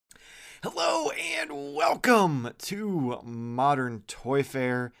Hello and welcome to Modern Toy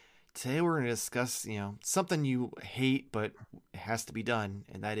Fair. Today we're going to discuss, something you hate but it has to be done,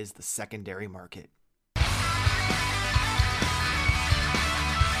 and that is the secondary market.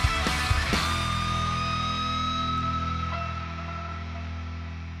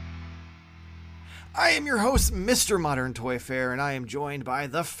 I am your host, Mr. Modern Toy Fair, and I am joined by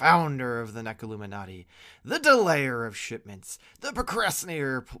the founder of the NECA Illuminati, the delayer of shipments, the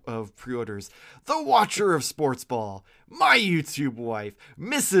procrastinator of pre-orders, the watcher of sports ball, my YouTube wife,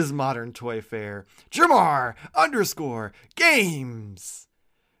 Mrs. Modern Toy Fair, Jamar_Games.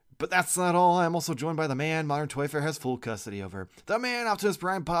 But that's not all. I'm also joined by the man Modern Toy Fair has full custody over. The man Optimus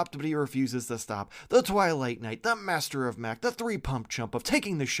Prime popped, but he refuses to stop. The Twilight Knight, the master of Mac, the three-pump chump of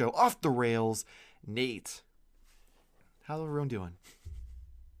taking the show off the rails, Nate. How's everyone doing?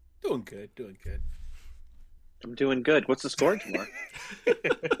 Doing good. I'm doing good. What's the score, Jamar?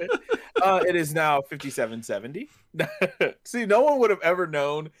 It is now 57-70. See, no one would have ever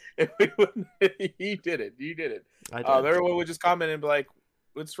known if we wouldn't. You did it. I did. Everyone would just comment and be like,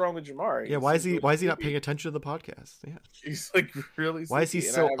 "What's wrong with Jamar?" Yeah, why is he not paying attention to the podcast? Yeah, he's like really. Why is he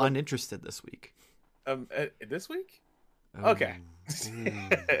so uninterested this week? This week? Okay.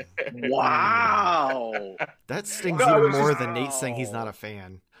 Wow. That stings even more than Nate saying he's not a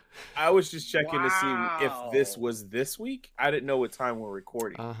fan. I was just checking to see if this was this week. I didn't know what time we're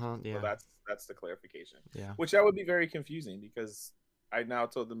recording. Yeah. So that's the clarification. Yeah. Which that would be very confusing because I now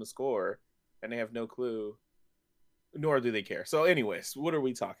told them the score and they have no clue, nor do they care. So anyways, what are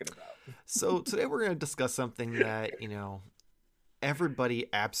we talking about? So today we're going to discuss something that, everybody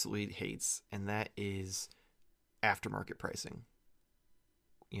absolutely hates, and that is aftermarket pricing.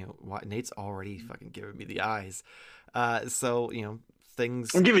 Nate's already fucking giving me the eyes. So,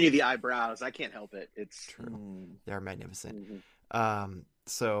 things... I'm giving you the eyebrows. I can't help it. It's true. They're magnificent. Mm-hmm.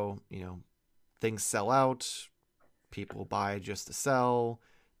 So, things sell out. People buy just to sell.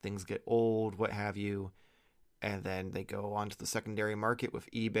 Things get old, what have you. And then they go onto the secondary market with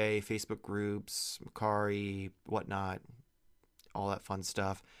eBay, Facebook groups, Mercari, whatnot, all that fun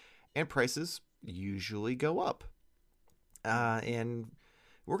stuff. And prices usually go up. And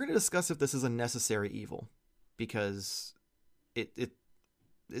we're going to discuss if this is a necessary evil, because it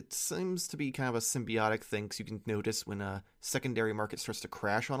seems to be kind of a symbiotic thing, because you can notice when a secondary market starts to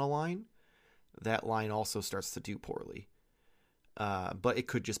crash on a line, that line also starts to do poorly. But it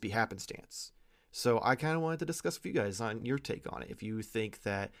could just be happenstance. So I kind of wanted to discuss with you guys on your take on it. If you think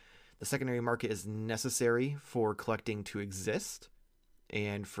that the secondary market is necessary for collecting to exist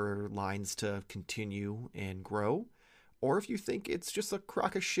and for lines to continue and grow, or if you think it's just a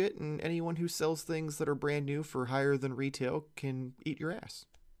crock of shit and anyone who sells things that are brand new for higher than retail can eat your ass.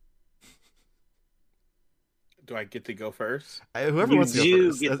 Do I get to go first? Whoever wants to go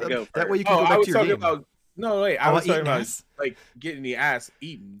first. Get to go That way you first. can go back to your game. No, wait. I was talking about ass? like getting the ass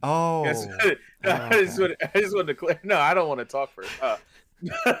eaten. Oh. I just wanted to clear. No, I don't want to talk first.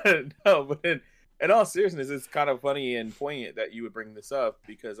 No, but in all seriousness, it's kind of funny and poignant that you would bring this up,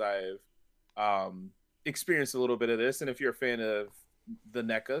 because I've experienced a little bit of this. And if you're a fan of the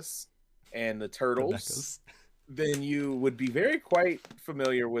NECAs and the Turtles, then you would be quite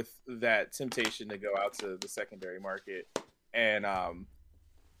familiar with that temptation to go out to the secondary market. And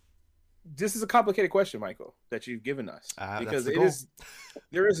this is a complicated question, Michael, that you've given us, because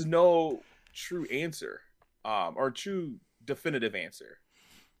there is no true answer, or true definitive answer,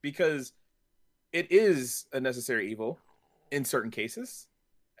 because it is a necessary evil in certain cases,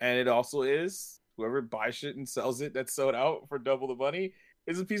 and it also is whoever buys shit and sells it that's sold out for double the money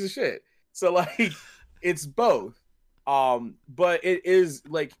is a piece of shit. So like, it's both. But it is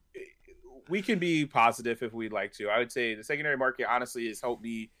like, we can be positive if we'd like to. I would say the secondary market honestly has helped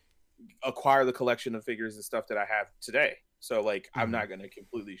me acquire the collection of figures and stuff that I have today. So like, I'm not going to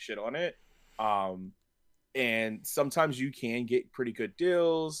completely shit on it. And sometimes you can get pretty good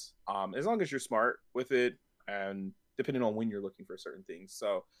deals, as long as you're smart with it, and depending on when you're looking for certain things.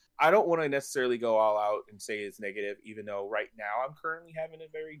 So I don't want to necessarily go all out and say it's negative, even though right now I'm currently having a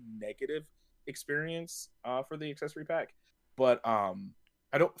very negative experience for the accessory pack. But I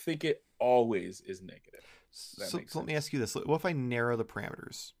don't think it always is negative. So let me ask you this. What if I narrow the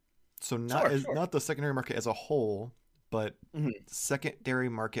parameters? So not the secondary market as a whole, but secondary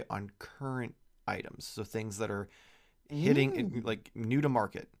market on current items. So things that are hitting like new to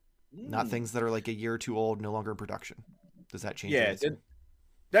market, not things that are like a year or two old, no longer in production. Does that change? Yeah,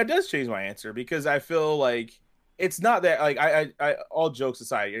 that does change my answer, because I feel like it's not that, like, I all jokes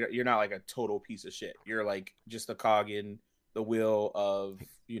aside, you're not like a total piece of shit. You're like just a cog in the wheel of, Are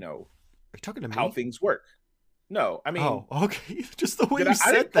you talking to me? how things work. No, I mean, oh, okay. Just the way you I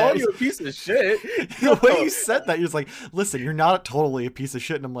said didn't that. call you a piece of shit. The way you said that, you're just like, listen, you're not totally a piece of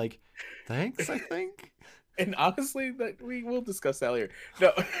shit. And I'm like, thanks, I think. And honestly, that we will discuss that later.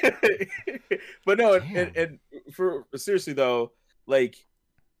 No, but no, and for seriously though, like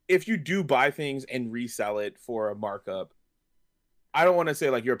if you do buy things and resell it for a markup, I don't want to say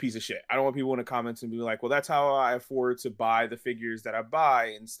like you're a piece of shit. I don't want people in the comments and be like, well, that's how I afford to buy the figures that I buy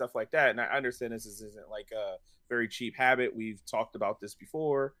and stuff like that. And I understand this isn't like a very cheap habit. We've talked about this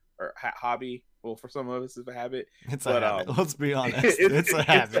before, or hobby. Well, for some of us, it's a habit. It's a habit. Let's be honest. It's a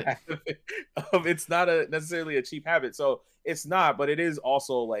habit. It's not necessarily a cheap habit. So it's not, but it is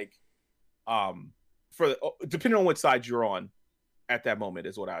also like, depending on what side you're on at that moment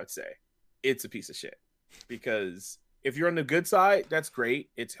is what I would say. It's a piece of shit, because if you're on the good side, that's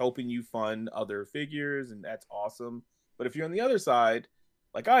great. It's helping you fund other figures, and that's awesome. But if you're on the other side,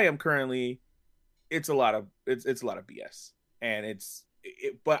 like I am currently, it's a lot of BS, and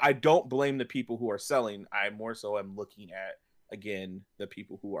but I don't blame the people who are selling. I more so am looking at, again, the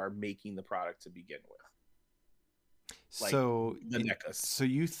people who are making the product to begin with. Like so the NECAs. So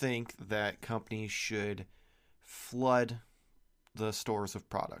you think that companies should flood the stores of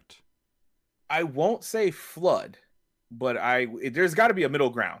product? I won't say flood, but there's got to be a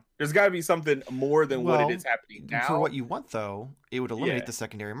middle ground. There's got to be something more than what it is happening now. For what you want, though, it would eliminate the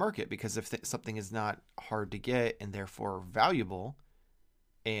secondary market, because if something is not hard to get and therefore valuable,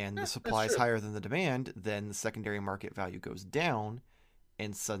 and the supply is higher than the demand, then the secondary market value goes down,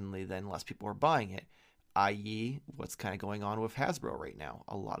 and suddenly then less people are buying it, i.e. what's kind of going on with Hasbro right now.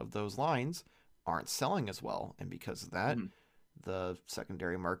 A lot of those lines aren't selling as well, and because of that, the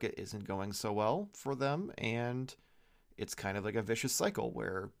secondary market isn't going so well for them, and it's kind of like a vicious cycle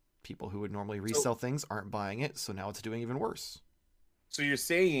where people who would normally resell things aren't buying it, so now it's doing even worse. So you're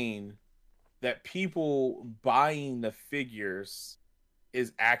saying that people buying the figures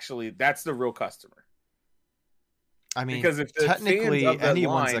is actually, that's the real customer? I mean, because if technically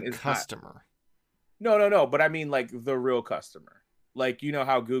anyone's a customer. No, but I mean like the real customer. Like, you know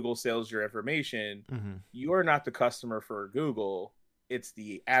how Google sells your information. Mm-hmm. You're not the customer for Google. It's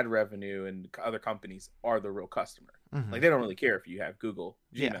the ad revenue, and other companies are the real customer. Mm-hmm. Like, they don't really care if you have Google,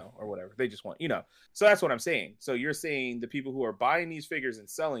 Gmail, or whatever. They just want, So that's what I'm saying. So you're saying the people who are buying these figures and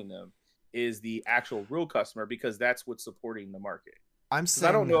selling them is the actual real customer, because that's what's supporting the market. I'm saying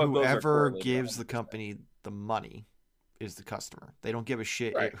I don't know whoever gives the company the money is the customer. They don't give a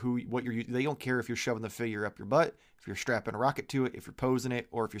shit they don't care if you're shoving the figure up your butt, if you're strapping a rocket to it, if you're posing it,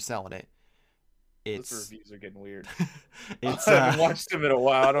 or if you're selling it. Those reviews are getting weird. I haven't watched them in a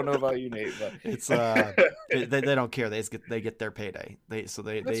while. I don't know about you, Nate, but it's they don't care. They get their payday. They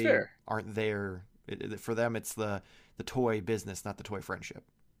aren't there for them. It's the toy business, not the toy friendship.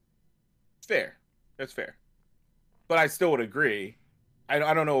 Fair. That's fair. But I still would agree. I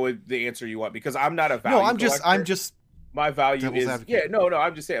don't know what the answer you want, because I'm not a value collector. I'm just my value is advocate.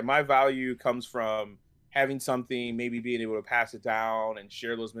 I'm just saying my value comes from having something, maybe being able to pass it down and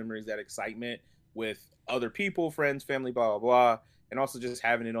share those memories, that excitement with other people, friends, family, blah blah blah, and also just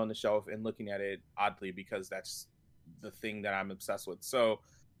having it on the shelf and looking at it oddly, because that's the thing that I'm obsessed with. So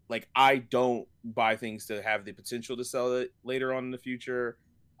like, I don't buy things to have the potential to sell it later on in the future.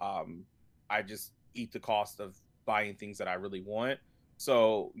 I just eat the cost of buying things that I really want.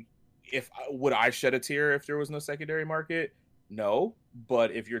 So would I shed a tear if there was no secondary market? No.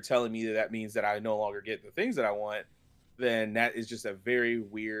 But if you're telling me that means that I no longer get the things that I want, then that is just a very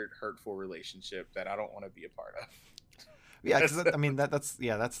weird, hurtful relationship that I don't want to be a part of. Yeah, because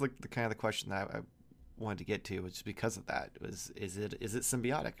that's like the kind of the question that I wanted to get to, which is because of that. Is it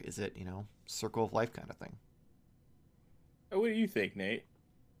symbiotic? Is it, circle of life kind of thing? What do you think, Nate?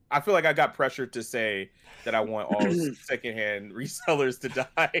 I feel like I got pressured to say that I want all secondhand resellers to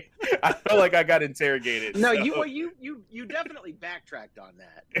die. I feel like I got interrogated. No, you definitely backtracked on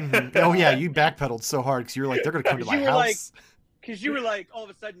that. Mm-hmm. Oh yeah, you backpedaled so hard because you were like, they're going to come to my house. Because you were like, all of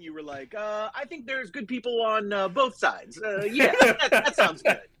a sudden you were like, I think there's good people on both sides. Yeah, that sounds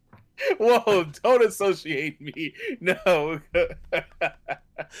good. Whoa, don't associate me. No.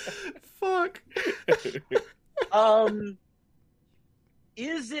 Fuck.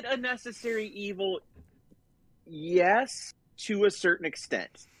 Is it a necessary evil? Yes, to a certain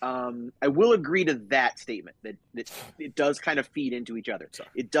extent. I will agree to that statement, that it does kind of feed into each other.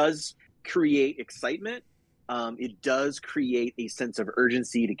 It does create excitement. It does create a sense of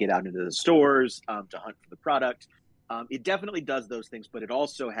urgency to get out into the stores, to hunt for the product. It definitely does those things, but it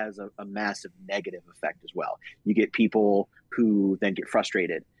also has a massive negative effect as well. You get people who then get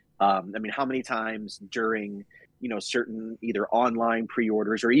frustrated. I mean, how many times during certain either online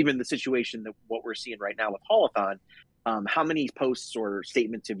pre-orders or even the situation that what we're seeing right now with Haulathon. How many posts or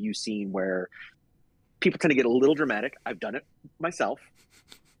statements have you seen where people tend to get a little dramatic? I've done it myself.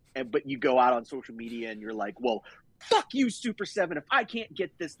 But you go out on social media and you're like, well, fuck you, Super 7. If I can't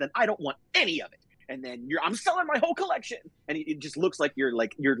get this, then I don't want any of it. And then I'm selling my whole collection. And it just looks like you're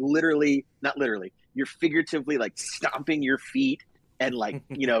literally, not literally, you're figuratively like stomping your feet and like,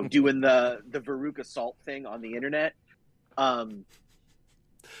 doing the Veruca Salt thing on the internet. That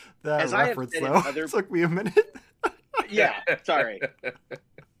reference, though, took me a minute. Yeah, sorry.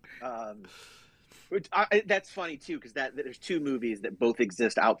 That's funny too, because there's two movies that both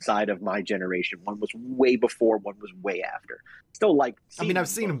exist outside of my generation. One was way before, one was way after. Still like. I've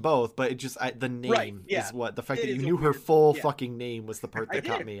seen them both, but it just the name is what the fact that you knew her full fucking name was the part that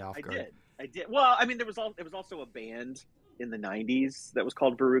caught me off guard. I did. Well, I mean, there was also a band in the '90s that was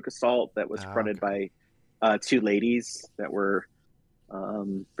called Veruca Salt that was fronted by two ladies that were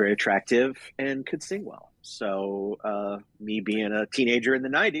very attractive and could sing well. So me being a teenager in the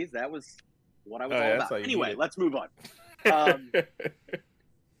 '90s, that was what I was all about. Anyway, let's move on.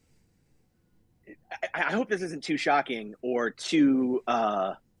 I hope this isn't too shocking or too,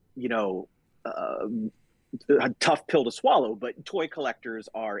 a tough pill to swallow, but toy collectors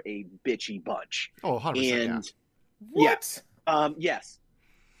are a bitchy bunch. Oh, 100%. And what? Yes.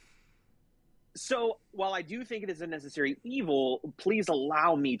 So while I do think it is a necessary evil, please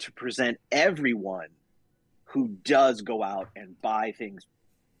allow me to present everyone who does go out and buy things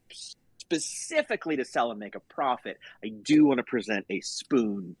specifically to sell and make a profit. I do want to present a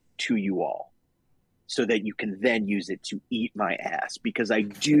spoon to you all so that you can then use it to eat my ass, because I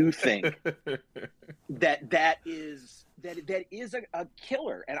do think that is a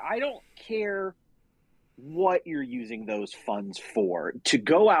killer. And I don't care what you're using those funds for, to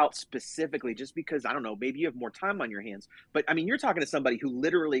go out specifically just because, I don't know, maybe you have more time on your hands. But I mean, you're talking to somebody who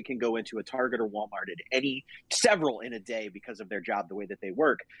literally can go into a Target or Walmart at several in a day because of their job, the way that they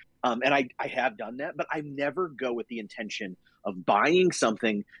work. And I have done that, but I never go with the intention of buying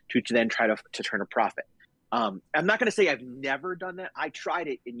something to then try to turn a profit. I'm not going to say I've never done that. I tried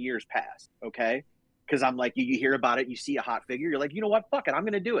it in years past. Okay. Because I'm like, you hear about it, you see a hot figure, you're like, you know what, fuck it, I'm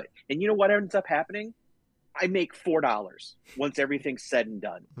going to do it. And you know what ends up happening? I make $4 once everything's said and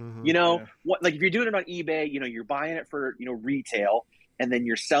done. Mm-hmm, what, like if you're doing it on eBay, you're buying it for, retail, and then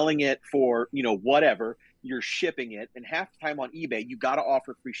you're selling it for, whatever, you're shipping it. And half the time on eBay, you got to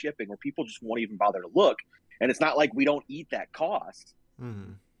offer free shipping or people just won't even bother to look. And it's not like we don't eat that cost.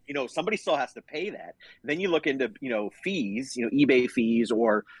 Mm-hmm. Somebody still has to pay that. Then you look into, fees, eBay fees,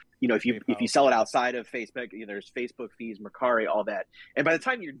 or, if you sell it outside of Facebook, there's Facebook fees, Mercari, all that. And by the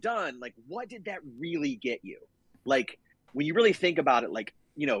time you're done, like, what did that really get you? Like, when you really think about it, like,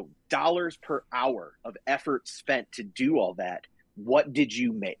 dollars per hour of effort spent to do all that, what did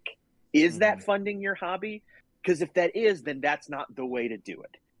you make? Is that funding your hobby? Because if that is, then that's not the way to do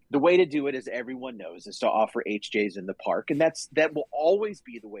it. The way to do it, as everyone knows, is to offer HJs in the park. And that will always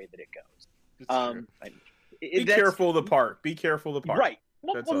be the way that it goes. Be careful of the park. Be careful of the park. Right.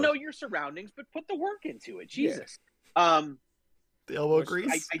 Well, know your surroundings, but put the work into it. Jesus. Yeah. The elbow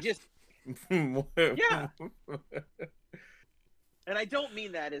grease. I just, yeah. And I don't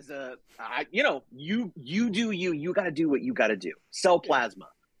mean that as you do you. You got to do what you got to do. Sell plasma.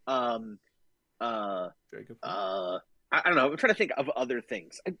 I don't know. I'm trying to think of other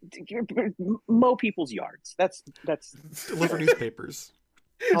things. Mow people's yards. That's deliver newspapers.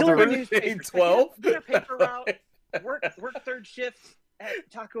 Deliver newspapers. 12. Get a paper route. Work third shift at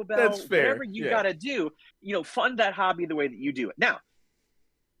Taco Bell. That's fair. Whatever you got to do, fund that hobby the way that you do it. Now,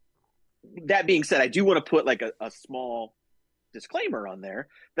 that being said, I do want to put like a small disclaimer on there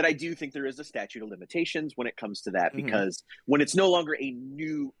that I do think there is a statute of limitations when it comes to that, because when it's no longer a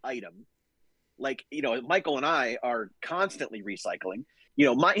new item, like, Michael and I are constantly recycling.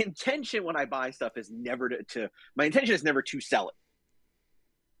 My intention when I buy stuff is never to sell it.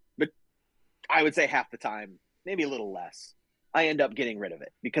 But I would say half the time, maybe a little less, I end up getting rid of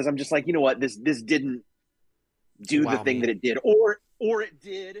it because I'm just like, you know what, this didn't do the thing that it did, or it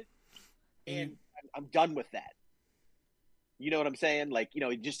did, and I'm done with that. You know what I'm saying? Like,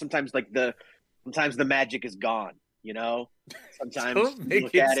 just sometimes sometimes the magic is gone. Sometimes don't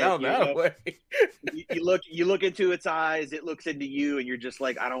make it sound that way. you look into its eyes, it looks into you, and you're just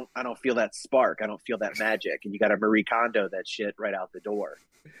like, I don't feel that spark, I don't feel that magic, and you got to Marie Kondo that shit right out the door.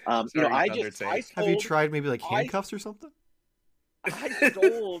 Have you tried maybe like handcuffs or something?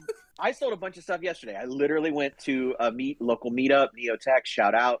 I sold a bunch of stuff yesterday. I literally went to a local meetup, Neotech,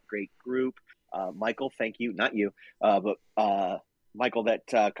 shout out, great group. Michael, thank you, not you, but Michael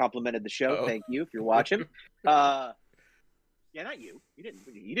that complimented the show. Oh. Thank you if you're watching. Yeah, not you.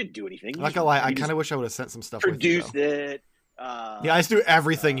 You didn't do anything. I'm not gonna lie. I kind of wish I would have sent some stuff. Produced with you, it. Yeah, I just do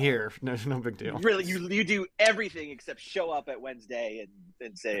everything here. No big deal. Really, you do everything except show up at Wednesday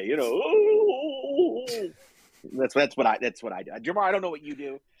and say, oh. That's what I do. Jamar, I don't know what you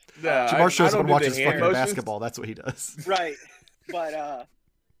do. Jamar shows up and watches fucking basketball. That's what he does. Right, but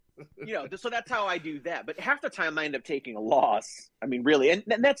so that's how I do that. But half the time I end up taking a loss. I mean, really, and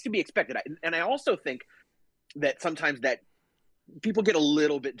that's to be expected. And I also think that sometimes that people get a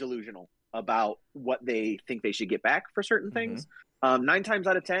little bit delusional about what they think they should get back for certain things. 9 times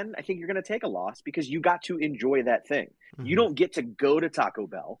out of 10, I think you're going to take a loss because you got to enjoy that thing. You don't get to go to Taco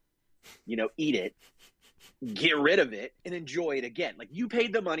Bell, eat it, get rid of it, and enjoy it again. Like, you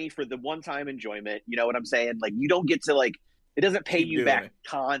paid the money for the one-time enjoyment. You know what I'm saying? Like, you don't get to, like, it doesn't pay you back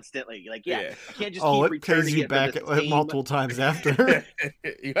constantly. Like, I can't just keep returning pays you back multiple times after.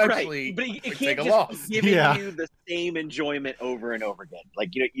 You actually but it take can't a just loss. be giving you the same enjoyment over and over again. Like,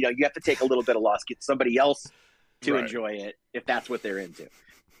 you have to take a little bit of loss, get somebody else to enjoy it if that's what they're into.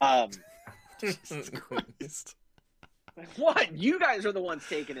 Jesus Christ. What? You guys are the ones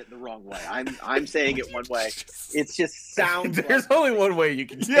taking it the wrong way. I'm saying it one way. It just sounds. There's only one way you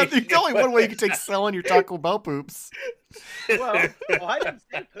can. There's only one way you can take selling your Taco Bell poops. Well, I didn't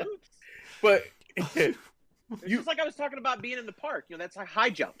say poops. But it's just like I was talking about being in the park. That's like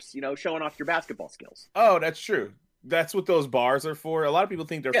high jumps. Showing off your basketball skills. Oh, that's true. That's what those bars are for. A lot of people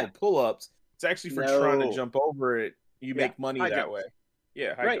think they're for pull-ups. It's actually for trying to jump over it. You make money that jumps. way.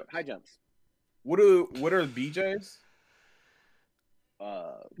 Yeah, high jumps. What are BJs?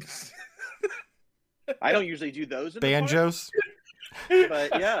 I don't usually do those. Banjos.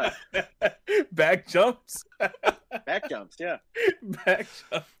 But yeah, back jumps. Back jumps. Yeah. Back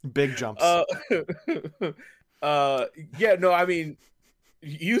jumps. Big jumps. Yeah. No, I mean,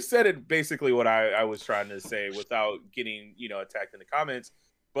 you said it basically what I was trying to say without getting attacked in the comments.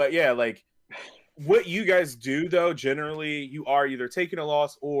 But yeah, like what you guys do though, generally you are either taking a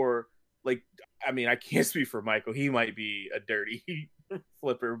loss or like, I mean, I can't speak for Michael. He might be a dirty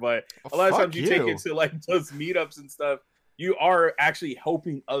flipper, but a lot of times you take it to like those meetups and stuff. You are actually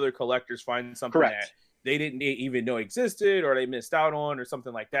helping other collectors find something that they didn't even know existed or they missed out on or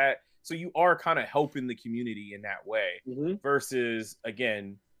something like that. So you are kind of helping the community in that way versus,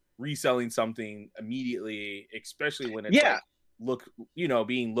 again, reselling something immediately, especially when it's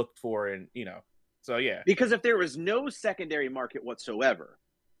being looked for and, so yeah. Because if there was no secondary market whatsoever,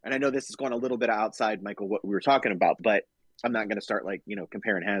 and I know this is going a little bit outside, Michael, what we were talking about, but I'm not going to start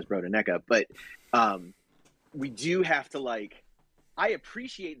comparing Hasbro to NECA, but we do have to I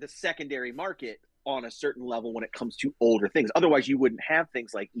appreciate the secondary market on a certain level when it comes to older things. Otherwise, you wouldn't have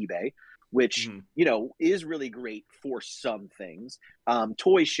things like eBay, which is really great for some things.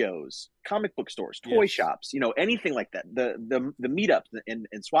 Toy shows, comic book stores, toy shops, anything like that. The meetups and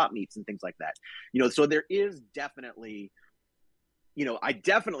swap meets and things like that. So there is definitely, I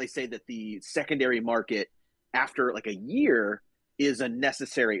definitely say that the secondary market after like a year is a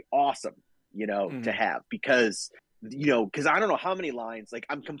necessary awesome, to have because I don't know how many lines, like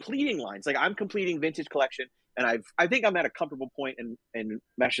I'm completing lines, like I'm completing vintage collection. And I think I'm at a comfortable point in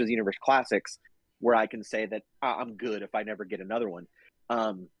Masters of the Universe Classics where I can say that I'm good if I never get another one.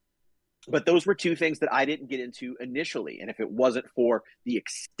 But those were two things that I didn't get into initially. And if it wasn't for the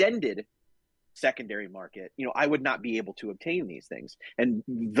extended secondary market, I would not be able to obtain these things and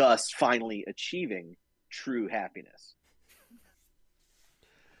thus finally achieving true happiness.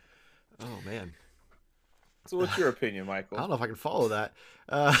 Oh, man. So what's your opinion, Michael? I don't know if I can follow that.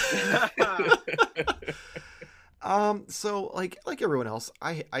 So like everyone else,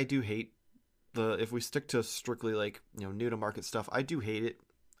 I do hate if we stick to strictly new to market stuff, I do hate it.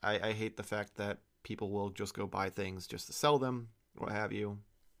 I hate the fact that people will just go buy things just to sell them, what have you.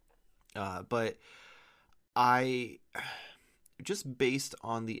 But just based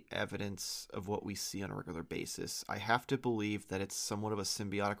on the evidence of what we see on a regular basis, I have to believe that it's somewhat of a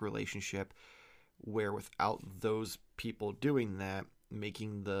symbiotic relationship where without those people doing that,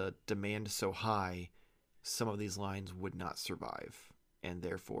 making the demand so high, some of these lines would not survive. And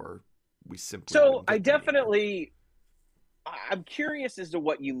therefore, we simply... So I'm curious as to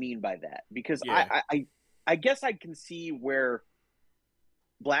what you mean by that. Because I guess I can see where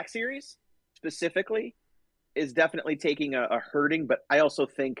Black Series specifically is definitely taking a hurting, but I also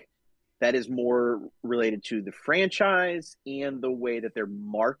think that is more related to the franchise and the way that they're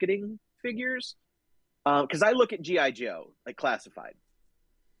marketing figures. Because I look at G.I. Joe, like Classified.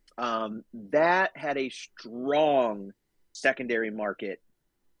 That had a strong secondary market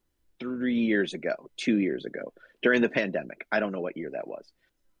 2 years ago, during the pandemic. I don't know what year that was.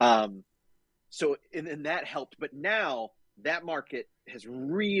 So and that helped. But now that market has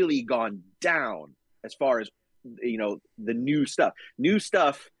really gone down as far as, the new stuff. New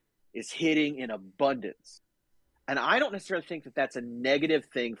stuff is hitting in abundance. And I don't necessarily think that that's a negative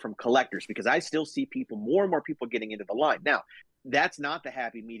thing from collectors, because I still see more and more people getting into the line. Now, that's not the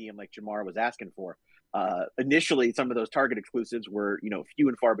happy medium like Jamar was asking for. Initially, some of those Target exclusives were, few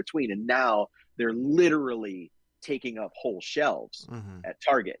and far between. And now they're literally taking up whole shelves at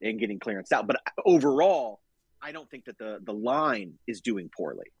Target and getting clearanced out. But overall, I don't think that the line is doing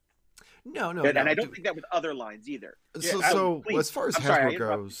poorly. No. And I don't think that with other lines either. So as far as Hasbro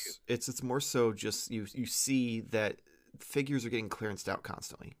goes, it's more so just you see that figures are getting clearanced out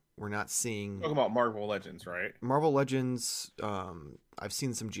constantly. We're not seeing... Talking about Marvel Legends, right? Marvel Legends, I've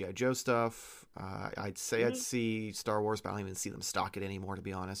seen some G.I. Joe stuff. I'd say I'd see Star Wars, but I don't even see them stock it anymore, to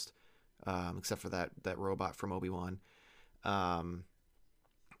be honest, except for that robot from Obi-Wan.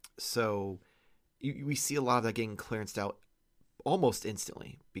 So we see a lot of that getting clearanced out almost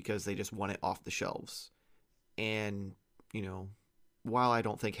instantly because they just want it off the shelves. And, while I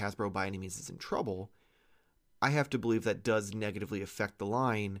don't think Hasbro by any means is in trouble, I have to believe that does negatively affect the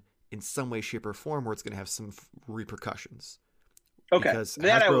line in some way, shape, or form where it's going to have some repercussions. Okay, because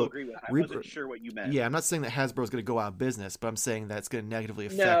that Hasbro, I will agree with. I wasn't sure what you meant. Yeah, I'm not saying that Hasbro is going to go out of business, but I'm saying that it's going to negatively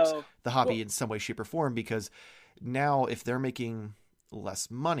affect the hobby in some way, shape, or form, because now if they're making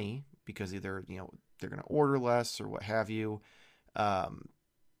less money because either, they're going to order less or what have you,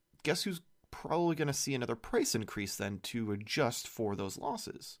 guess who's probably going to see another price increase then to adjust for those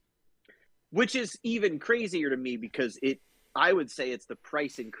losses? Which is even crazier to me because I would say it's the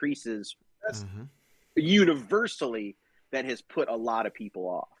price increases universally that has put a lot of people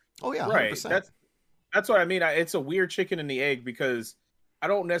off. Oh yeah, 100%. Right. That's what I mean. It's a weird chicken and the egg because I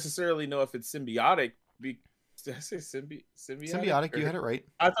don't necessarily know if it's symbiotic. Did I say symbiotic? Symbiotic, you had it right.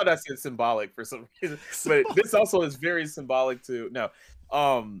 I thought I said symbolic for some reason, but this also is very symbolic too. No,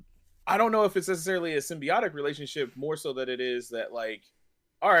 I don't know if it's necessarily a symbiotic relationship, more so that it is that, like,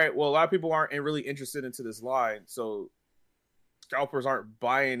 all right, well, a lot of people aren't really interested into this line, so scalpers aren't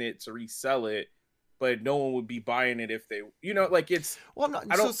buying it to resell it, but no one would be buying it if they, it's. Well, I'm not,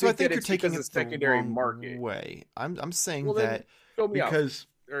 I don't think you're taking it secondary market way. I'm saying that because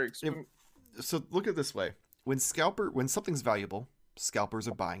so look at it this way: when something's valuable, scalpers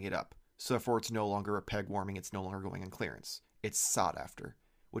are buying it up. So therefore, it's no longer a peg warming. It's no longer going on clearance. It's sought after,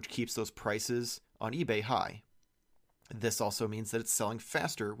 which keeps those prices on eBay high. This also means that it's selling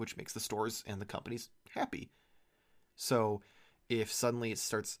faster, which makes the stores and the companies happy. So if suddenly it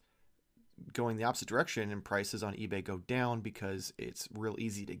starts going the opposite direction and prices on eBay go down because it's real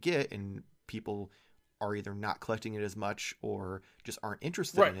easy to get and people are either not collecting it as much or just aren't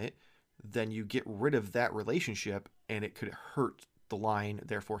interested in it, then you get rid of that relationship and it could hurt the line,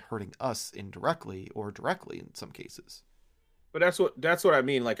 therefore hurting us indirectly or directly in some cases. But that's what I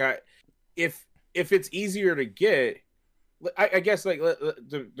mean. Like, if it's easier to get, I guess like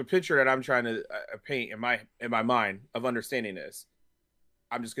the picture that I'm trying to paint in my mind of understanding this,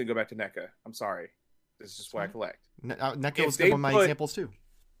 I'm just gonna go back to NECA. I'm sorry, this is just what I collect. NECA was good on my examples too.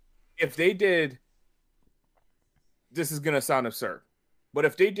 If they did, this is gonna sound absurd, but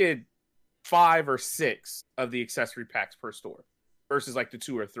if they did 5 or 6 of the accessory packs per store versus like the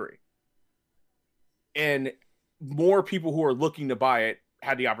 2 or 3, and more people who are looking to buy it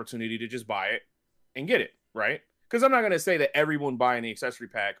had the opportunity to just buy it and get it, right? Because I'm not going to say that everyone buying the accessory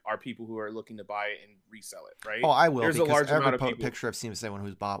pack are people who are looking to buy it and resell it, right? Oh, I will. There's a large amount of people. Picture I've seen someone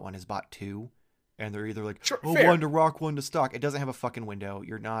who's bought one has bought 2, and they're either like, fair. One to rock, one to stock. It doesn't have a fucking window.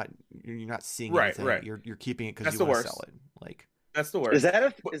 You're not seeing anything. Right. You're keeping it because you want to sell it. Like, that's the worst.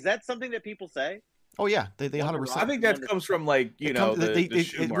 Is that something that people say? Oh yeah, they 100%. I think that comes from like the shoe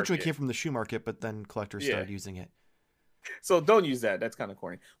market. It originally came from the shoe market, but then collectors started using it. So don't use that. That's kind of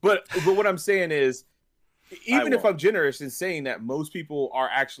corny. But what I'm saying is, even if I'm generous in saying that most people are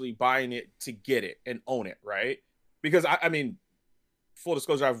actually buying it to get it and own it, right? Because I mean, full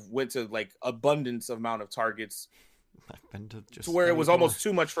disclosure, I've went to like abundance amount of Targets. I've been to just where it was almost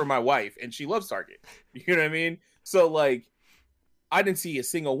too much for my wife, and she loves Target. You know what I mean? So like, I didn't see a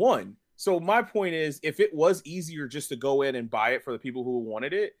single one. So my point is, if it was easier just to go in and buy it for the people who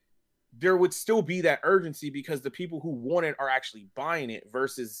wanted it, there would still be that urgency because the people who want it are actually buying it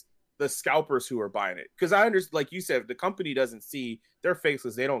versus the scalpers who are buying it. Because I understand, like you said, the company doesn't see their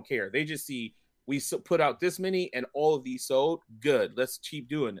faces. They don't care. They just see, we put out this many and all of these sold. Good. Let's keep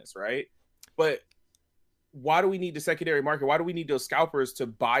doing this. Right. But why do we need the secondary market? Why do we need those scalpers to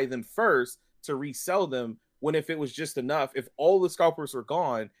buy them first to resell them when if it was just enough, if all the scalpers were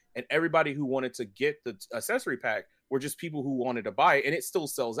gone and everybody who wanted to get the accessory pack were just people who wanted to buy it, and it still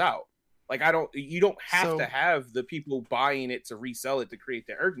sells out. Like you don't have to have the people buying it to resell it to create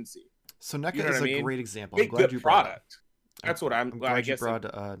the urgency. So NECA is a great example. I'm glad you brought it. That's what I'm glad you brought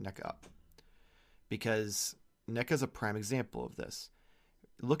NECA up, because NECA is a prime example of this.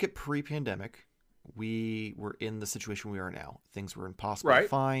 Look at pre-pandemic. We were in the situation we are now. Things were impossible to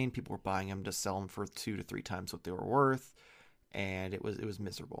find. People were buying them to sell them for 2 to 3 times what they were worth, and it was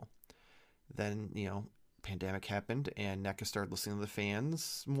miserable. Then, pandemic happened, and NECA started listening to the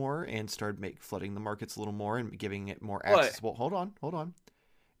fans more and started flooding the markets a little more and giving it more accessible. Hold on.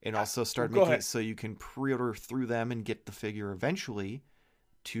 And also started making it so you can pre-order through them and get the figure eventually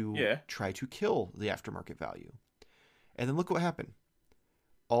to try to kill the aftermarket value. And then look what happened.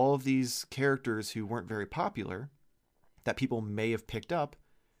 All of these characters who weren't very popular that people may have picked up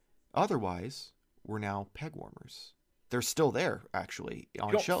otherwise were now peg warmers. They're still there, actually,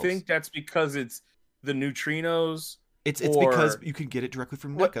 on shelves. I think that's because it's the neutrinos. It's because you can get it directly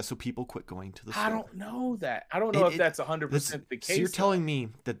from NECA, so people quit going to the store. I don't know that. I don't know if that's 100% the case. So you're telling me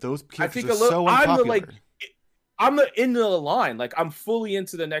that those characters are so unpopular. I'm the end of the line. Like, I'm fully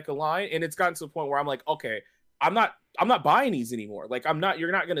into the NECA line, and it's gotten to the point where I'm like, okay, I'm not buying these anymore. Like,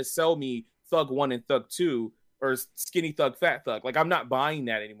 you're not going to sell me Thug 1 and Thug 2 or Skinny Thug, Fat Thug. Like, I'm not buying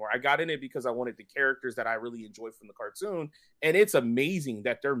that anymore. I got in it because I wanted the characters that I really enjoyed from the cartoon. And it's amazing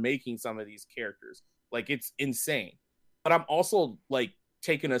that they're making some of these characters. Like, it's insane. But I'm also, like,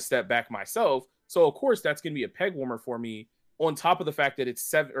 taking a step back myself. So, of course, that's going to be a peg warmer for me, on top of the fact that it's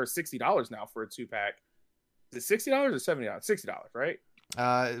 $60 now for a 2-pack. Is it $60 or $70? $60, right?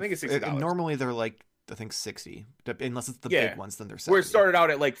 I think it's $60. Normally, they're like, I think 60, unless it's the big ones, then they're 70. Where it started out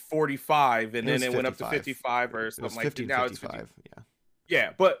at like 45, and then it went up to 55 or something like that. Now 55, it's 50. Yeah,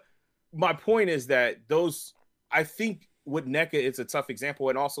 but my point is that I think with NECA, it's a tough example,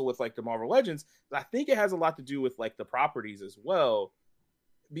 and also with like the Marvel Legends, I think it has a lot to do with like the properties as well,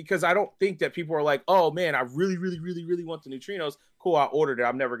 because I don't think that people are like, oh man, I really, really, really, really want the neutrinos. Cool, I ordered it.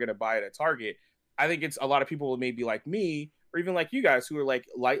 I'm never going to buy it at Target. I think it's a lot of people maybe like me, or even like you guys, who are like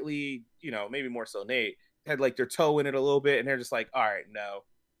lightly, maybe more so Nate, had like their toe in it a little bit, and they're just like, all right,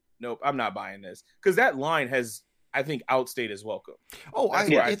 nope, I'm not buying this. Because that line has, I think, outstayed its welcome. Oh,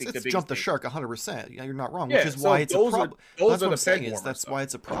 it's jumped the shark 100%. You're not wrong, which is why it's a problem. That's what I'm saying. That's why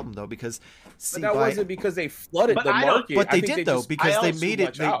it's a problem, though, because wasn't because they flooded the market. But they did, though, because they made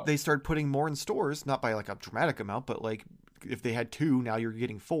it. They started putting more in stores, not by like a dramatic amount, but like if they had 2, now you're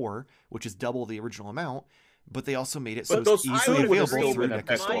getting 4, which is double the original amount. But they also made it so it's easily available through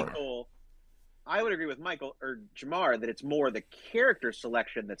NECA store. I would agree with Michael or Jamar that it's more the character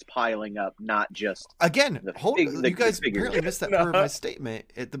selection that's piling up, not just you guys apparently missed that part of my statement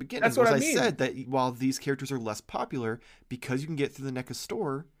at the beginning. That's what I said, that while these characters are less popular, because you can get through the NECA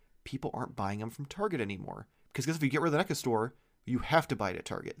store, people aren't buying them from Target anymore. Because if you get rid of the NECA store, you have to buy it at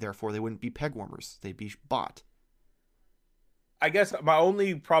Target. Therefore, they wouldn't be peg warmers; they'd be bought. I guess my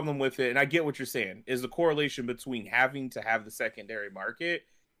only problem with it, and I get what you're saying, is the correlation between having to have the secondary market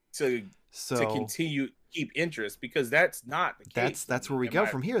to continue keep interest, because that's not the case. That's where we go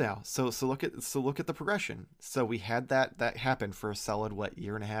from here now. So look at the progression. So we had that happen for a solid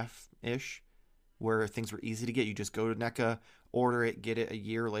year and a half ish, where things were easy to get. You just go to NECA, order it, get it a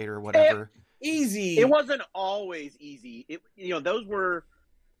year later, whatever. Easy. It wasn't always easy.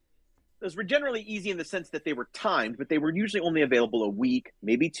 Those were generally easy in the sense that they were timed, but they were usually only available a week,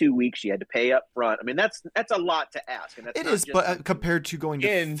 maybe 2 weeks. You had to pay up front. I mean, that's a lot to ask. And it is, but compared to going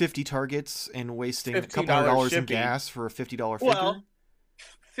to 50 Targets and wasting a couple $100 in gas for a $50 figure. Well,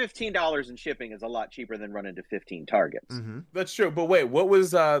 $15 in shipping is a lot cheaper than running to 15 Targets. Mm-hmm. That's true. But wait, what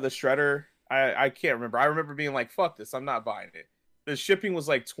was the Shredder? I can't remember. I remember being like, fuck this, I'm not buying it. The shipping was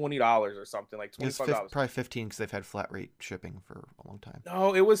like $20 or something, like $25. Probably 15 because they've had flat rate shipping for a long time.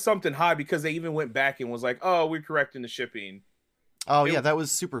 No, it was something high because they even went back and was like, "Oh, we're correcting the shipping." Oh yeah, that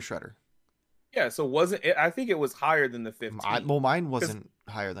was Super Shredder. Yeah, so wasn't it? I think it was higher than the 15. Mine wasn't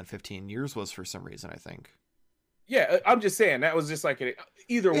higher than 15. Yours was for some reason, I think. Yeah, I'm just saying that was just like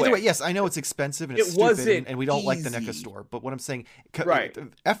either way. Yes, I know it's expensive and it's stupid, and we don't like the NECA store. But what I'm saying,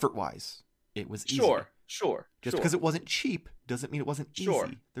 effort wise, it was easy. Sure. Just because it wasn't cheap doesn't mean it wasn't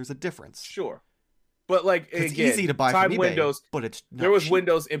easy. There's a difference. Sure. But like, it's easy to buy from eBay, Windows, but it's not there was cheap.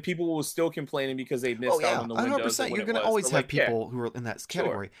 Windows, and people were still complaining because they missed out on the Windows. 100%. You're going to always have people who are in that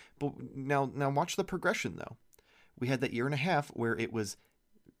category. But now watch the progression though. We had that year and a half where it was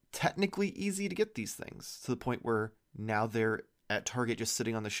technically easy to get these things, to the point where now they're at Target just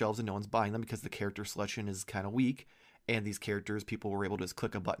sitting on the shelves and no one's buying them because the character selection is kind of weak. And these characters, people were able to just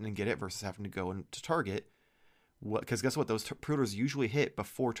click a button and get it versus having to go into Target. Because guess what? Those pre-orders usually hit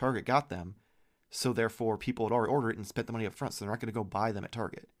before Target got them. So therefore, people had already ordered it and spent the money up front. So they're not going to go buy them at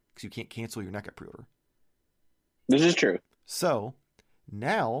Target because you can't cancel your NECA pre-order. This is true. So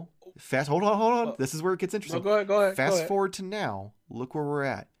now, hold on. This is where it gets interesting. No, go ahead. Fast forward to now. Look where we're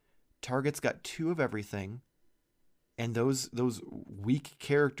at. Target's got 2 of everything. And those weak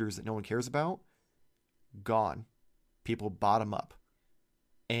characters that no one cares about, gone. People bought them up.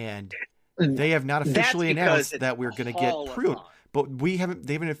 And they have not officially announced that we're going to get pre-order. But they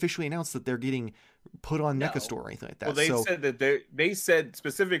haven't officially announced that they're getting put on NECA store or anything like that. Well, said that they said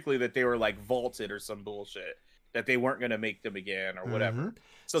specifically that they were like vaulted or some bullshit, that they weren't going to make them again or whatever.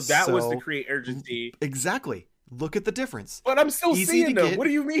 So that was to create urgency. Exactly. Look at the difference. But I'm still seeing them. What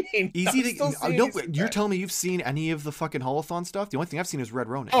do you mean? Easy to no. You're telling me you've seen any of the fucking Holothon stuff? The only thing I've seen is Red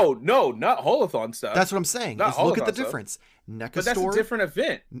Ronin. Oh no, not Holothon stuff. That's what I'm saying. Look at the difference. NECA but that's store, a different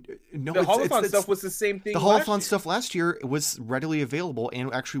event. No, the Holothon stuff was the same thing. The Holothon stuff last year was readily available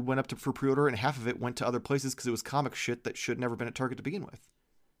and actually went up for pre-order, and half of it went to other places because it was comic shit that should never been at Target to begin with.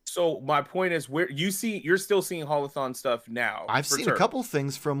 So my point is, you're still seeing Holothon stuff now. I've seen a couple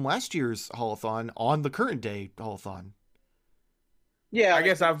things from last year's Holothon on the current day Holothon. Yeah, I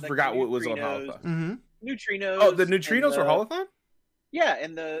guess I forgot what was on Holothon. Mm-hmm. Neutrinos. Oh, the neutrinos were Holothon? Yeah,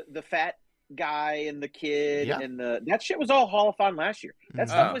 and the fat guy and the kid and that shit was all Holothon last year. That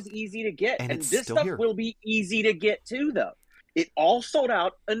stuff was easy to get, and this stuff will be easy to get too. Though it all sold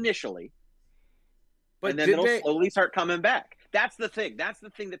out initially, but then it'll slowly start coming back. That's the thing. That's the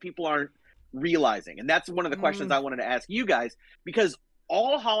thing that people aren't realizing, and that's one of the questions I wanted to ask you guys, because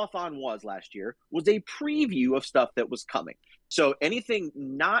all Holothon was last year was a preview of stuff that was coming. So anything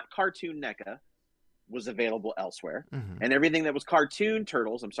not cartoon NECA was available elsewhere, and everything that was cartoon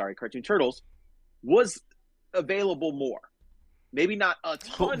Turtles was available more. Maybe not a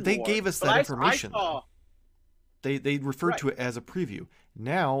ton. But they gave us that information. They referred to it as a preview.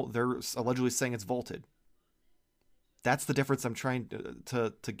 Now they're allegedly saying it's vaulted. That's the difference I'm trying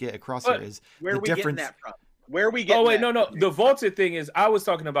to get across here. Is where the we difference... getting that from? Where are we getting? Oh wait, no. The vaulted thing is, I was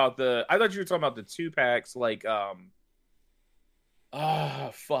talking about I thought you were talking about the 2-packs, like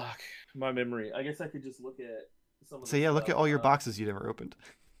fuck my memory. I guess I could just look at some of So look at all your boxes you never opened.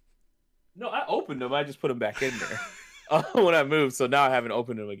 No, I opened them. I just put them back in there when I moved. So now I haven't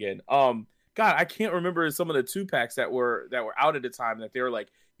opened them again. God, I can't remember some of the 2-packs that were out at the time that they were like,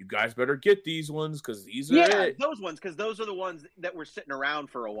 you guys better get these ones because these are it. Those ones, because those are the ones that were sitting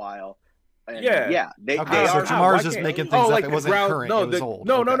around for a while. And they so Jamar's just making things up. It wasn't current. No, it was old.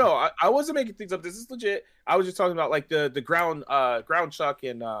 No. I wasn't making things up. This is legit. I was just talking about like the ground chuck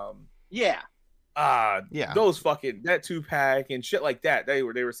and those fucking that 2-pack and shit like that. They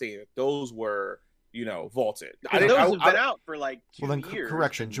were saying that those were vaulted. Those have been out for like 2 years.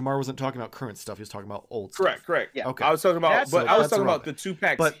 Correction. Jamar wasn't talking about current stuff. He was talking about old stuff. Correct. Yeah. Okay. I was talking about, about the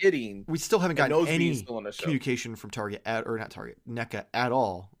 2-packs hitting. We still haven't gotten any communication from Target NECA at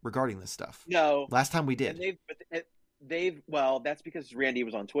all regarding this stuff. No. Last time we did. That's because Randy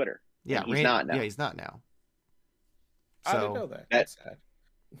was on Twitter. Yeah, he's not now. Yeah, he's not now. So, I didn't know that. That's sad.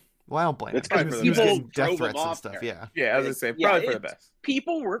 Well, I don't blame him. Because he was getting death threats and stuff. Yeah. Yeah, I was gonna say probably for the best.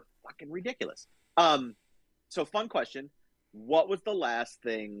 People were fucking ridiculous. So fun question. What was the last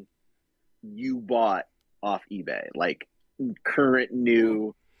thing you bought off eBay? Like current,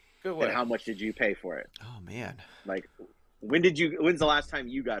 new, and how much did you pay for it? Oh man. Like when's the last time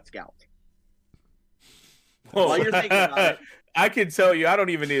you got scalped? While you're thinking about it. I can tell you, I don't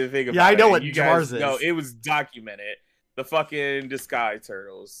even need to think about it. Yeah, I know what Jamar's is. No, it was documented. The fucking Disguise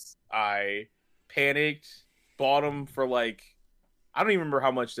Turtles. I panicked, bought them for like, I don't even remember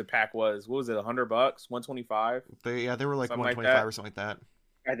how much the pack was. What was it, $100? $125? They were like something 125 like or something like that.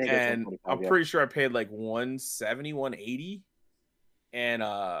 I think and I'm pretty sure I paid like $170, $180, and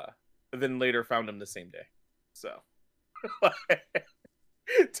then later found them the same day. So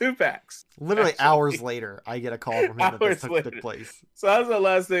 2-packs. Literally hours later, I get a call from him that this took place. So that was the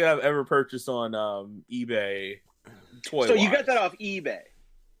last thing I've ever purchased on eBay. So you got that off eBay?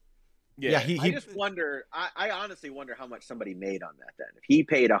 Yeah. I just wonder. I honestly wonder how much somebody made on that. Then, if he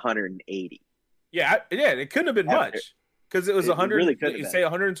paid 180. Yeah, it couldn't have been much because it was 100. Really you say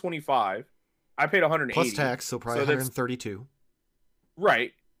 125. I paid 180 plus tax, so probably 132.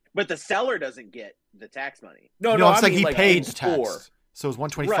 Right, but the seller doesn't get the tax money. No, I'm saying he paid tax. So it was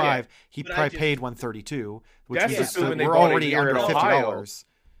 125. Right. He probably paid 132, which means we're already under $50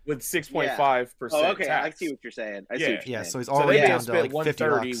 with 6.5%. Oh, okay. Tax. I see what you're saying. So he's already down to like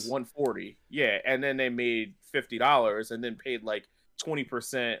 130, $140. Yeah, and then they made $50 and then paid like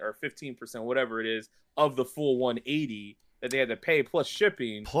 20% or 15%, whatever it is, of the full 180 that they had to pay plus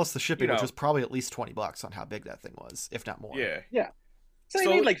shipping. Plus the shipping, which was probably at least $20 on how big that thing was, if not more. Yeah. Yeah. So they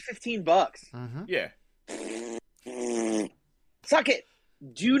made like $15. Mm-hmm. Yeah. Suck it.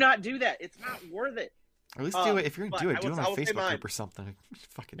 Do not do that. It's not worth it. Or at least do it. If you're going to do it, do it on a Facebook group or something.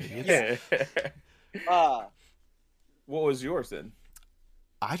 Fucking idiots. Yeah. What was yours then?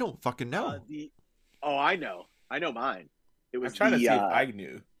 I don't fucking know. I know. I know mine. It was I'm trying to see if I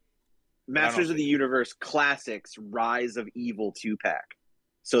knew. Masters of the Universe Classics Rise of Evil 2-pack.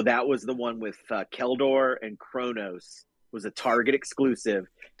 So that was the one with Keldor and Kronos. Was a Target exclusive.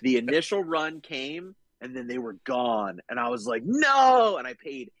 The initial run came, and then they were gone. And I was like, no! And I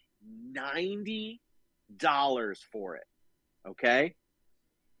paid $90 for it. Okay?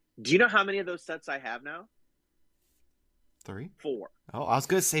 Do you know how many of those sets I have now? 3? 4. Oh, I was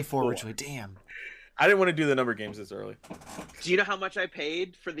going to say 4 originally. Damn. I didn't want to do the number games this early. Do you know how much I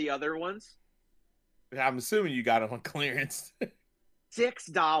paid for the other ones? I'm assuming you got them on clearance.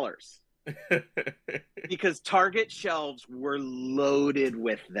 $6. Because Target shelves were loaded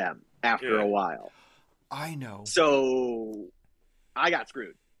with them after a while. I know. So I got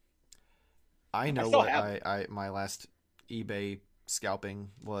screwed. I know what my last eBay scalping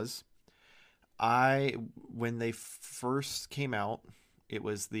was. When they first came out, it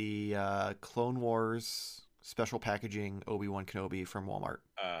was the Clone Wars special packaging Obi-Wan Kenobi from Walmart.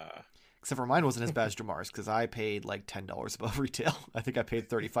 Except for mine wasn't as bad as Jamar's because I paid like $10 above retail. I think I paid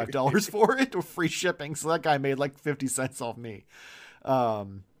 $35 for it with free shipping. So that guy made like 50 cents off me.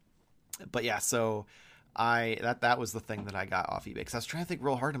 But yeah, so that was the thing that I got off eBay because I was trying to think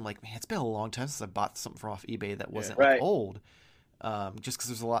real hard. I'm like, man, it's been a long time since I bought something from off eBay that wasn't like old. Just because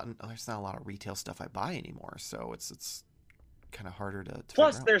there's not a lot of retail stuff I buy anymore. So it's kind of harder to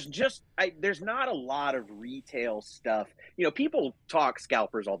plus there's not a lot of retail stuff. You know, people talk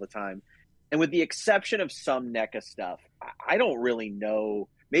scalpers all the time, and with the exception of some NECA stuff, I don't really know.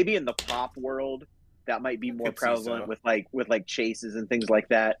 Maybe in the pop world that might be more prevalent with like chases and things like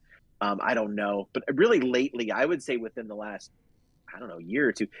that. I don't know, but really lately I would say within the last year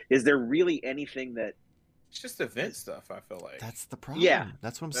or two, is there really anything that it's just event stuff? I feel like that's the problem. Yeah,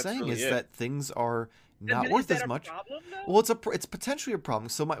 that's what I'm saying really that things are not worth as much. Problem, well, it's potentially a problem.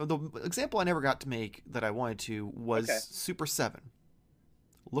 So the example I never got to make that I wanted to was Super 7.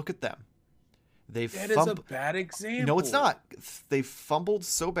 Look at them. That is a bad example. No, it's not. They've fumbled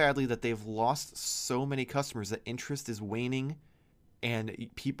so badly that they've lost so many customers that interest is waning, and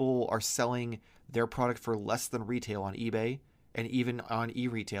people are selling their product for less than retail on eBay and even on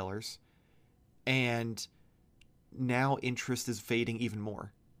e-retailers. And now interest is fading even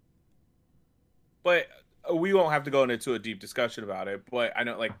more. But we won't have to go into a deep discussion about it. But I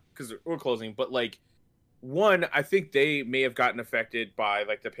know, like, because we're closing. But like, one, I think they may have gotten affected by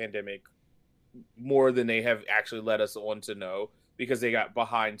like the pandemic more than they have actually let us on to know, because they got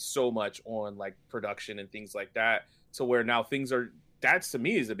behind so much on like production and things like that. So where now things are, that's to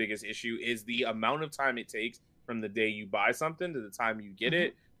me is the biggest issue, is the amount of time it takes from the day you buy something to the time you get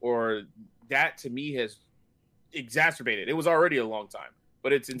it, or that to me has exacerbated. It was already a long time.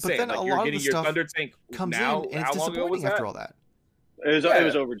 But it's insane. But then like you're getting your Thunder Tank comes now. In, and how it's long ago was that? After all that. It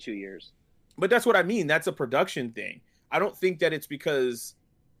was over 2 years. But that's what I mean. That's a production thing. I don't think that it's because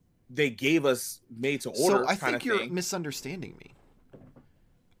they gave us made to order. So I think you're misunderstanding me.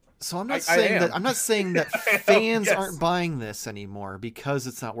 So I'm not saying that fans aren't buying this anymore because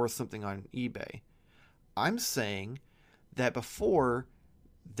it's not worth something on eBay. I'm saying that before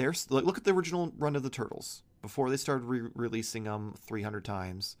look at the original run of the Turtles. Before they started releasing them 300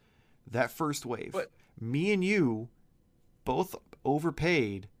 times, that first wave, me and you both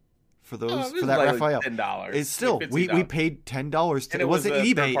overpaid for those for that Raphael. $10. It's still we paid $10. It wasn't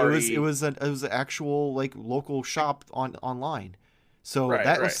eBay. It was an actual like local shop online. So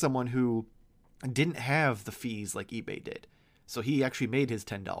that was someone who didn't have the fees like eBay did. So he actually made his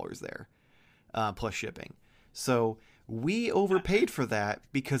 $10 there, plus shipping. So we overpaid for that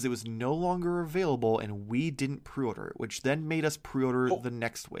because it was no longer available and we didn't pre-order it, which then made us pre-order the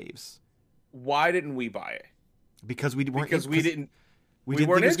next waves. Why didn't we buy it? Because we weren't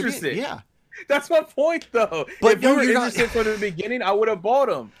interested. Yeah. That's my point though. But if you were interested from the beginning, I would have bought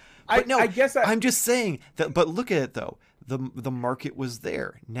them. I'm just saying that, but look at it though. The market was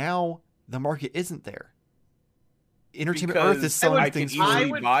there. Now the market isn't there. Entertainment Earth is selling things. I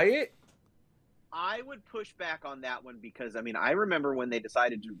would buy it. I would push back on that one because, I mean, I remember when they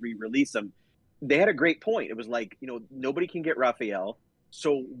decided to re-release them, they had a great point. It was like, nobody can get Raphael,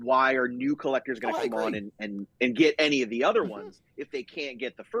 so why are new collectors going to come on and get any of the other ones if they can't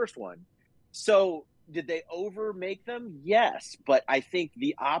get the first one? So Did they over make them? Yes, but I think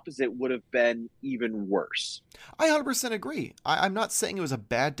the opposite would have been even worse. I 100% agree. I'm not saying it was a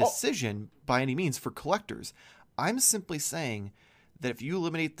bad decision by any means for collectors. I'm simply saying that if you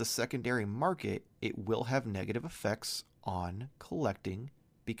eliminate the secondary market, it will have negative effects on collecting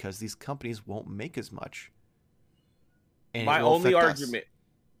because these companies won't make as much. And my only argument,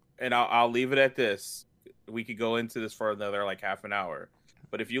 and I'll leave it at this. We could go into this for another like half an hour.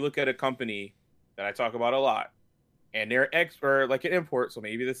 But if you look at a company that I talk about a lot, and they're expert like an import, so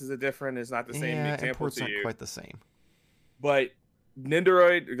maybe this is it's not the same example import's to not you. Quite the same. But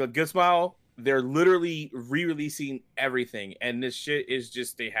Nendoroid, Good Smile, they're literally re-releasing everything, and this shit is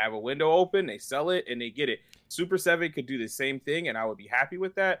just they have a window open, they sell it, and they get it. Super 7 could do the same thing, and I would be happy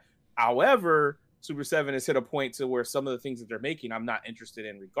with that. However, Super 7 has hit a point to where some of the things that they're making I'm not interested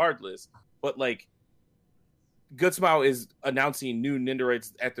in regardless. But like Good Smile is announcing new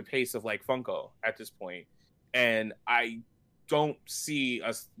Nendoroids at the pace of like Funko at this point. And I don't see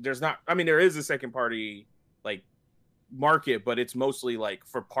us there is a second party like market, but it's mostly like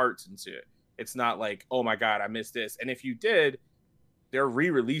for parts and shit. It's not like, oh my God, I missed this. And if you did, they're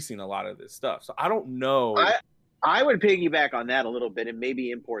re-releasing a lot of this stuff. So I don't know. I would piggyback on that a little bit, and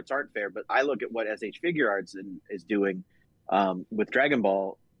maybe imports aren't fair, but I look at what SH Figure Arts is doing with Dragon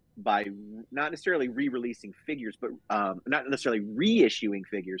Ball by not necessarily re-releasing figures, but not necessarily reissuing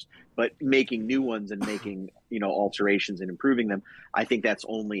figures, but making new ones and making alterations and improving them. I think that's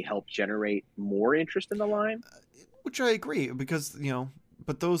only helped generate more interest in the line. Which I agree, because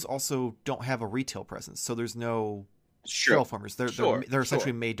but those also don't have a retail presence, so there's no shelf warmers. They're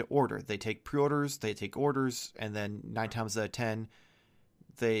essentially made to order. They take pre-orders, they take orders, and then 9 times out of 10,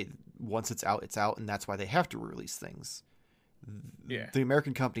 once it's out, it's out, and that's why they have to release things. Yeah. The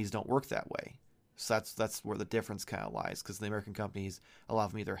American companies don't work that way. So that's where the difference kind of lies, because the American companies, a lot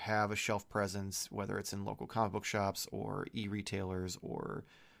of them either have a shelf presence, whether it's in local comic book shops or e-retailers or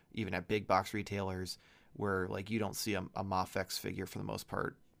even at big box retailers, where like you don't see a Mafex figure for the most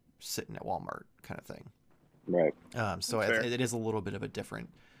part sitting at Walmart kind of thing. Right. So it is a little bit of a different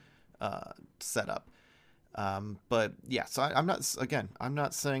setup. But yeah, so I'm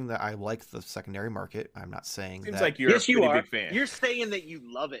not saying that I like the secondary market. I'm not saying seems that. Like you're a pretty big fan. You're saying that you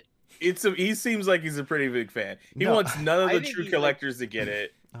love it. He seems like he's a pretty big fan. He wants none of the true collectors to get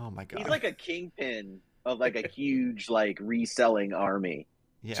it. Oh my God. He's like a kingpin of like a huge like reselling army.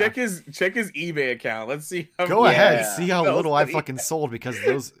 Yeah. Check his eBay account. Let's see. Go ahead, see how little I fucking sold, because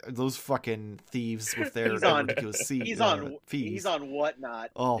those fucking thieves with their ridiculous fees. He's on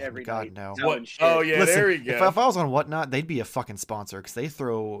Whatnot. Oh every God, night. no. Oh yeah, listen, there we go. If I was on Whatnot, they'd be a fucking sponsor, because they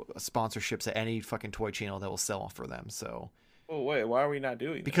throw sponsorships at any fucking toy channel that will sell for them. So. Oh wait, why are we not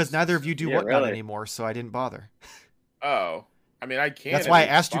doing? Because this? Neither of you do Whatnot anymore, so I didn't bother. Oh. I mean, I can't. That's why I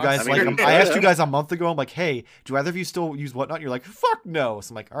asked you guys. I asked you guys a month ago. I'm like, "Hey, do either of you still use Whatnot?" And you're like, "Fuck no."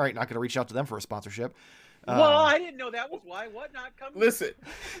 So I'm like, "All right, not going to reach out to them for a sponsorship." Well, I didn't know that was why Whatnot comes. Listen,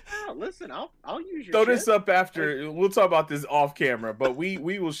 I'll use your. Throw this up after. We'll talk about this off camera, but we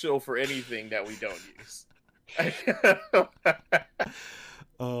will show for anything that we don't use.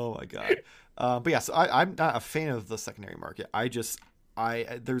 Oh my God. But yeah, so I'm not a fan of the secondary market.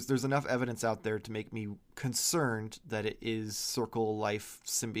 There's enough evidence out there to make me concerned that it is Circle Life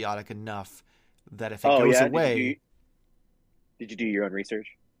symbiotic enough that if it goes away. Did you do your own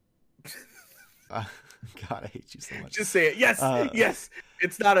research? God, I hate you so much. Just say it. Yes, yes.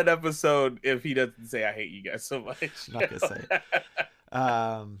 It's not an episode if he doesn't say I hate you guys so much. I'm not gonna say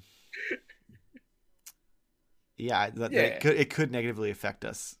it. It could negatively affect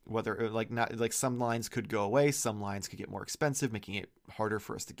us. Whether some lines could go away, some lines could get more expensive, making it harder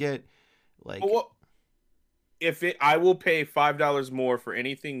for us to get. I will pay $5 more for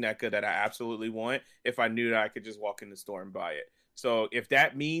anything NECA that I absolutely want if I knew that I could just walk in the store and buy it. So if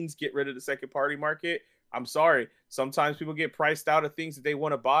that means get rid of the second party market, I'm sorry. Sometimes people get priced out of things that they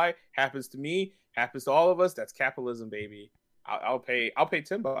want to buy. Happens to me. Happens to all of us. That's capitalism, baby. I'll pay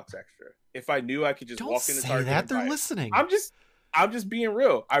 $10 extra if I knew I could just walk in the Target. Don't say that. They're listening. I'm just being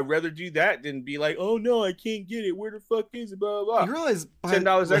real. I'd rather do that than be like, oh no, I can't get it. Where the fuck is it? Blah blah blah. You realize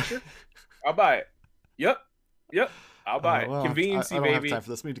 $10 extra? I'll buy it. Yep. I'll buy it. Convenience, I don't baby. have time for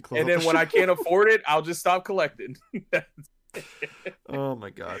this. We need to close. And then when I can't afford it, I'll just stop collecting. Oh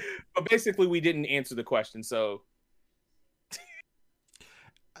my God. But basically, we didn't answer the question, so.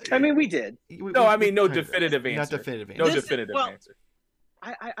 I mean, we did. No definitive answer. Not definitive answer. No definitive answer.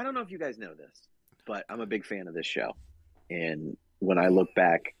 I don't know if you guys know this, but I'm a big fan of this show. And when I look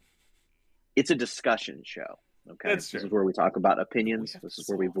back, it's a discussion show. Okay. This is where we talk about opinions. This is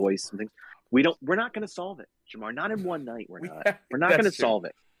where we voice some things. We're not going to solve it, Jamar. Not in one night. We're not going to solve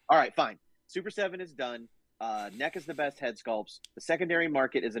it. All right, fine. Super 7 is done. NEC is the best head sculpts. The secondary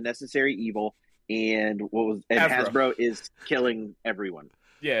market is a necessary evil, and Hasbro is killing everyone.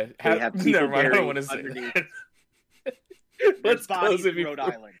 Yeah, never mind. I don't want to say that. Let's close it. Rhode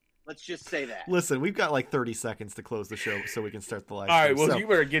Island. Let's just say that. Listen, we've got like 30 seconds to close the show so we can start the live stream. All right, well, so, you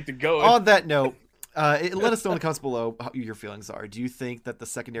better get to go. On that note, let us know in the comments below how your feelings are. Do you think that the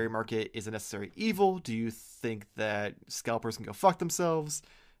secondary market is a necessary evil? Do you think that scalpers can go fuck themselves?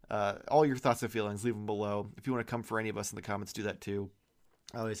 All your thoughts and feelings, leave them below. If you want to come for any of us in the comments, do that too.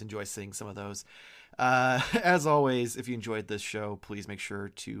 I always enjoy seeing some of those. As always, if you enjoyed this show, please make sure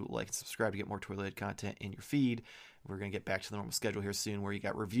to like and subscribe to get more Toilet content in your feed. We're going to get back to the normal schedule here soon where you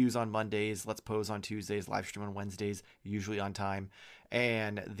got reviews on Mondays, Let's Pose on Tuesdays, live stream on Wednesdays, usually on time,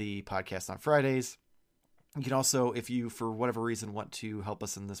 and the podcast on Fridays. You can also, if you, for whatever reason, want to help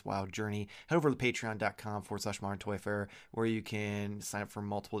us in this wild journey, head over to patreon.com/Modern Toy Fair, where you can sign up for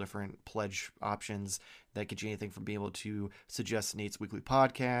multiple different pledge options that get you anything from being able to suggest Nate's weekly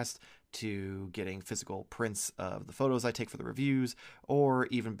podcast, to getting physical prints of the photos I take for the reviews, or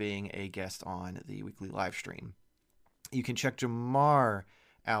even being a guest on the weekly live stream. You can check Jamar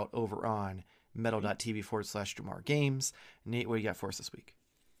out over on metal.tv/Jamar Games. Nate, what do you got for us this week?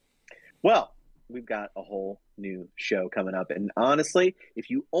 Well, we've got a whole new show coming up. And honestly, if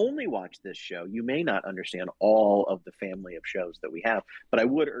you only watch this show, you may not understand all of the family of shows that we have. But I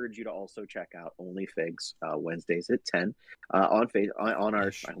would urge you to also check out Only Figs Wednesdays at 10 on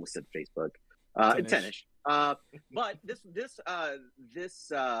our, I almost said Facebook, 10ish. But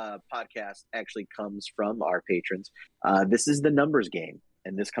this podcast actually comes from our patrons. This is the numbers game,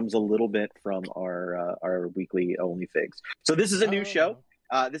 and this comes a little bit from our weekly Only Figs. So this is a new show.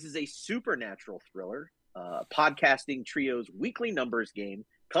 This is a supernatural thriller. Podcasting trio's weekly numbers game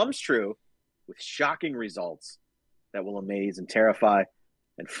comes true with shocking results that will amaze and terrify,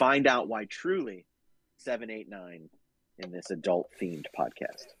 and find out why truly 789 in this adult themed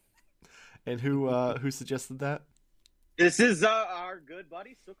podcast. And who suggested that? This is our good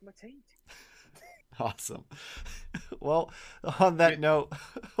buddy Sukma Taint. Awesome. Well, on that note,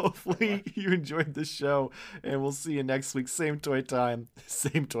 hopefully you enjoyed the show, and we'll see you next week. Same toy time,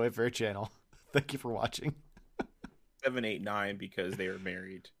 same Toy Fair channel. Thank you for watching. 789 because they are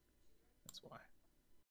married. That's why.